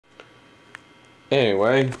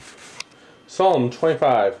Anyway, Psalm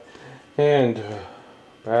 25. And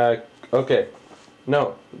back. Okay.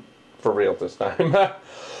 No, for real this time.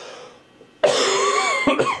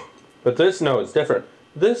 But it's different.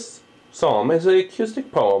 This psalm is an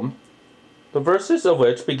acoustic poem, the verses of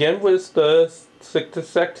which begin with the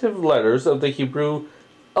successive letters of the Hebrew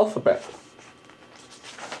alphabet.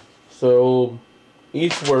 So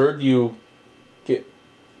each word you get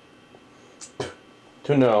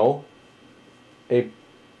to know a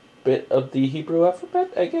bit of the Hebrew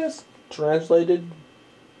alphabet, I guess, translated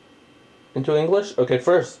into English. Okay,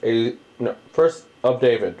 first of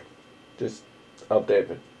David. Just of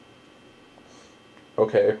David.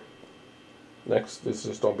 Okay. Next is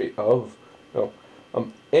just don't be of. No.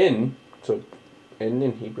 In. So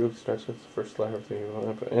in Hebrew starts with the first letter of the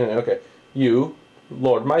alphabet. Okay. You,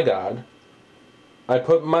 Lord my God, I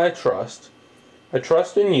put my trust. I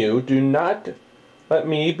trust in you. Do not let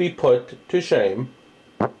me be put to shame,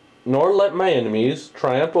 nor let my enemies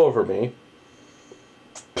triumph over me.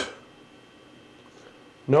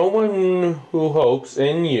 No one who hopes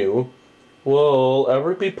in you will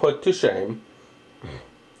ever be put to shame,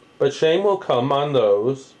 but shame will come on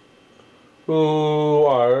those who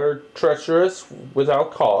are treacherous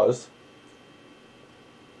without cause.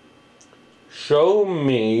 Show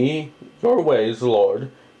me your ways,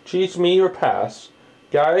 Lord. Teach me your paths.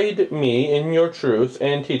 Guide me in your truth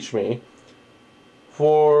and teach me.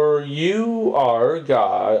 For you are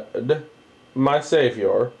God, my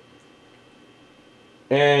Savior,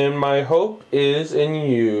 and my hope is in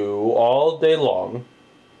you all day long.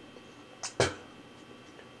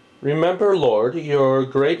 Remember, Lord, your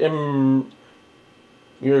great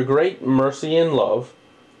mercy and love,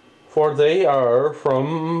 for they are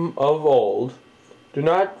from of old. Do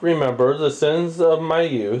not remember the sins of my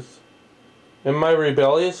youth and my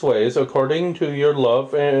rebellious ways. According to your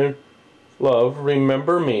love,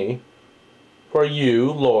 remember me. For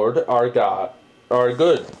you, Lord, are God, are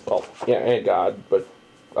good. Well, yeah, and God, but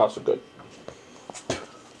also good.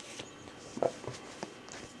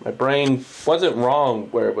 My brain wasn't wrong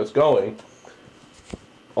where it was going,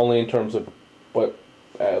 only in terms of what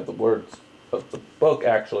the words of the book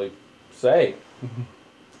actually say.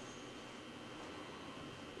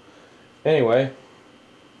 Anyway,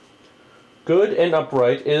 good and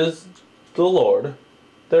upright is the Lord.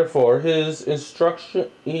 Therefore, he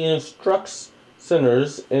instructs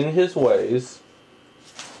sinners in his ways.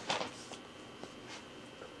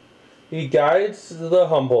 He guides the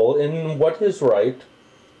humble in what is right,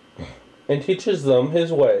 and teaches them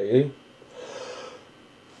his way.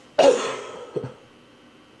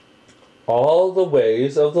 All the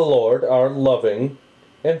ways of the Lord are loving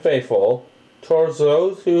and faithful towards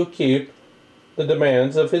those who keep the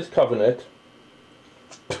demands of his covenant.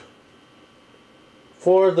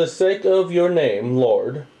 For the sake of your name,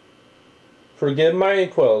 Lord, forgive my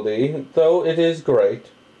iniquity, though it is great.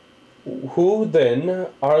 Who then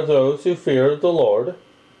are those who fear the Lord?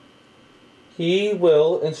 He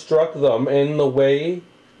will instruct them in the ways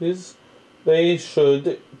they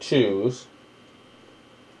should choose,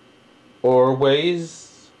 or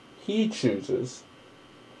ways he chooses.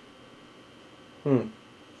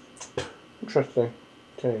 Interesting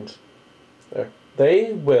change there.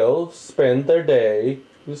 They will spend their days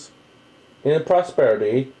in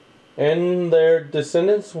prosperity, and their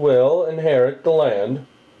descendants will inherit the land.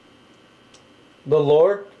 The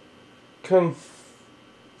Lord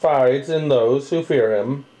confides in those who fear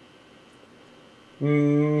him.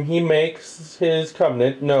 He makes his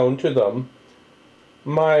covenant known to them.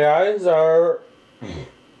 My eyes are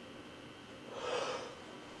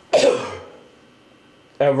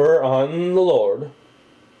ever on the Lord,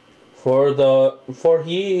 for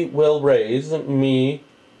he will raise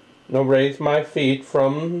my feet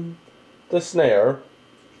from the snare.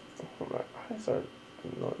 My eyes are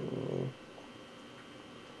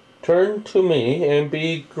Turn to me and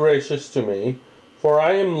be gracious to me, for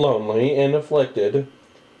I am lonely and afflicted.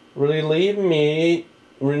 Relieve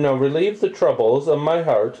the troubles of my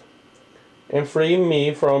heart, and free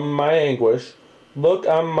me from my anguish. Look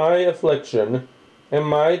on my affliction and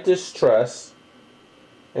my distress,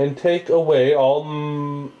 and take away all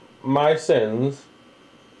my sins.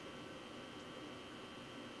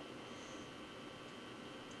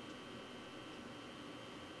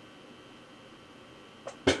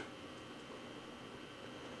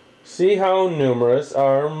 See how numerous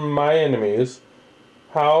are my enemies,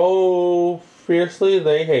 how fiercely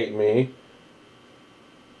they hate me.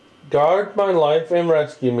 Guard my life and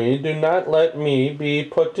rescue me. Do not let me be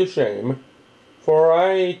put to shame, for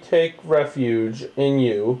I take refuge in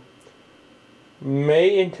you.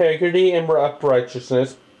 May integrity and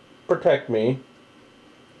uprightness protect me,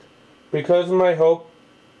 Because my hope,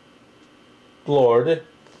 Lord,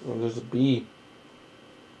 oh, there's a B.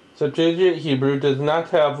 Septuagint Hebrew does not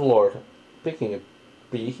have Lord. Speaking of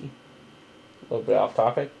B, a little bit off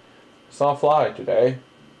topic. I saw a fly today.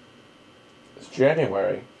 It's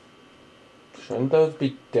January. Shouldn't those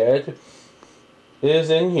be dead? It is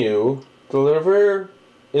in you. Deliver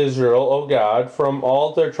Israel, O God, from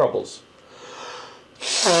all their troubles.